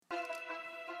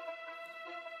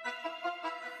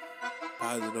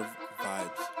Positive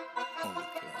vibes only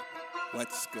club.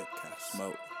 What's good, cuz?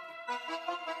 Smoke.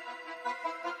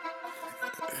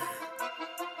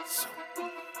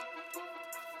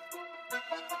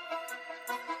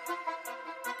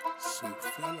 Su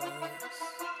fellas.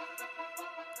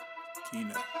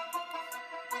 Keeno.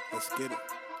 Let's get it.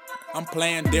 I'm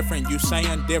playing different, you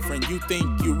saying different. You think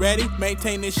you ready?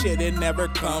 Maintain this shit, it never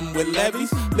come with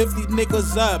levies. Lift these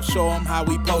niggas up, show them how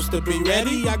we supposed to be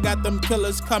ready. I got them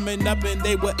killers coming up and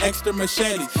they with extra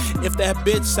machetes. If that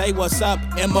bitch say what's up,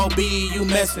 M.O.B. you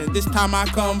messin'. This time I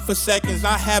come for seconds,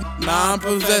 I have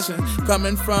non-possession.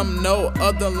 Coming from no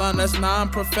other line, that's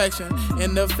non-perfection.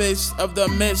 In the face of the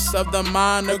midst of the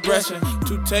mind aggression.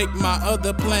 To take my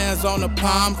other plans on a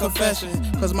palm confession.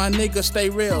 Cause my niggas stay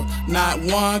real, not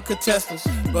one contestants.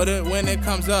 But when it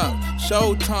comes up,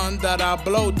 show ton that I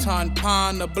blow ton,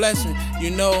 pond a blessing.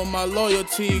 You know my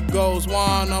loyalty goes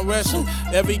one on wrestling.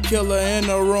 Every killer in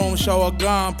the room show a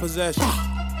gun possession.